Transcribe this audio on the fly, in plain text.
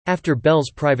After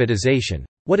Bell's privatization,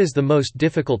 what is the most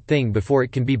difficult thing before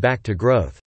it can be back to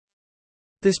growth?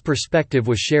 This perspective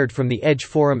was shared from the Edge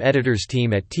Forum editors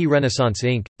team at T-Renaissance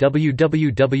Inc.,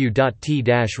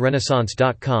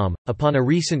 www.t-renaissance.com, upon a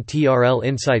recent TRL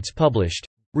Insights published,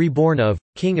 Reborn of,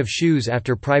 King of Shoes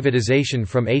After Privatization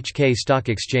from HK Stock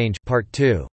Exchange, Part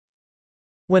 2.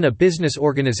 When a business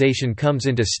organization comes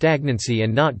into stagnancy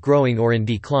and not growing or in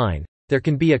decline, there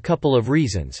can be a couple of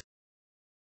reasons.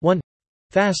 1.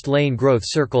 Fast lane growth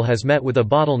circle has met with a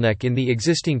bottleneck in the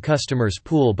existing customers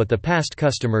pool, but the past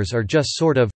customers are just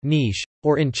sort of niche,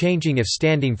 or in changing if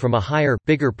standing from a higher,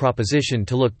 bigger proposition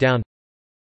to look down.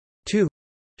 2.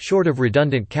 Short of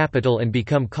redundant capital and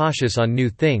become cautious on new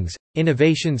things,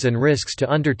 innovations and risks to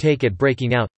undertake at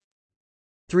breaking out.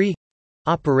 3.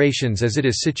 Operations as it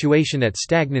is situation at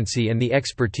stagnancy and the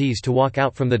expertise to walk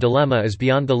out from the dilemma is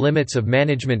beyond the limits of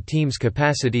management team's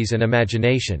capacities and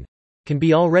imagination. Can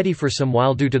be already for some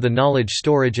while due to the knowledge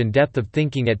storage and depth of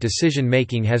thinking at decision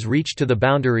making has reached to the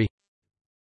boundary.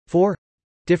 4.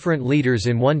 Different leaders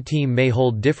in one team may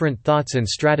hold different thoughts and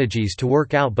strategies to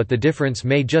work out, but the difference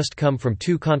may just come from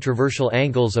two controversial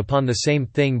angles upon the same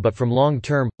thing, but from long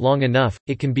enough,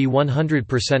 it can be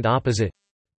 100% opposite.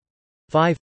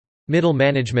 5. Middle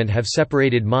management have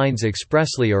separated minds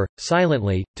expressly or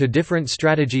silently to different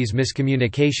strategies.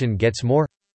 Miscommunication gets more.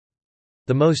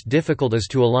 The most difficult is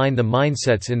to align the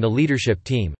mindsets in the leadership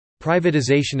team.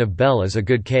 Privatization of Bell is a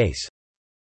good case.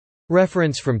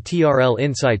 Reference from TRL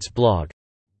Insights blog.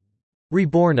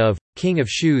 Reborn of, King of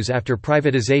Shoes After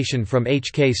Privatization from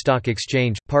HK Stock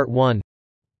Exchange, Part 1.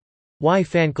 Why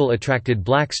Fankel attracted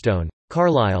Blackstone,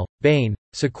 Carlyle, Bain,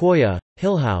 Sequoia,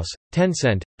 Hillhouse,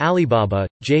 Tencent, Alibaba,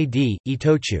 JD,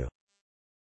 Itochu.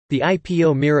 The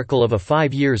IPO miracle of a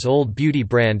 5-year-old beauty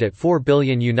brand at $4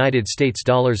 billion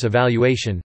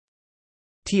evaluation.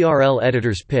 TRL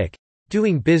Editor's Pick.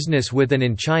 Doing business with and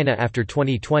in China after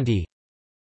 2020.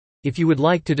 If you would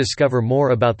like to discover more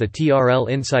about the TRL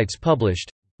Insights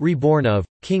published, Reborn of,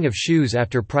 King of Shoes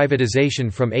After Privatization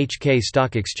from HK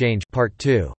Stock Exchange, Part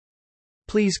 2.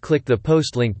 Please click the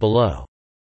post link below.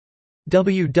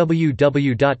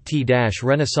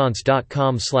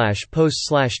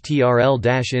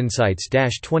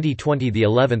 www.t-renaissance.com/post/trl-insights-2020 the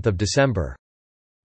 11th of December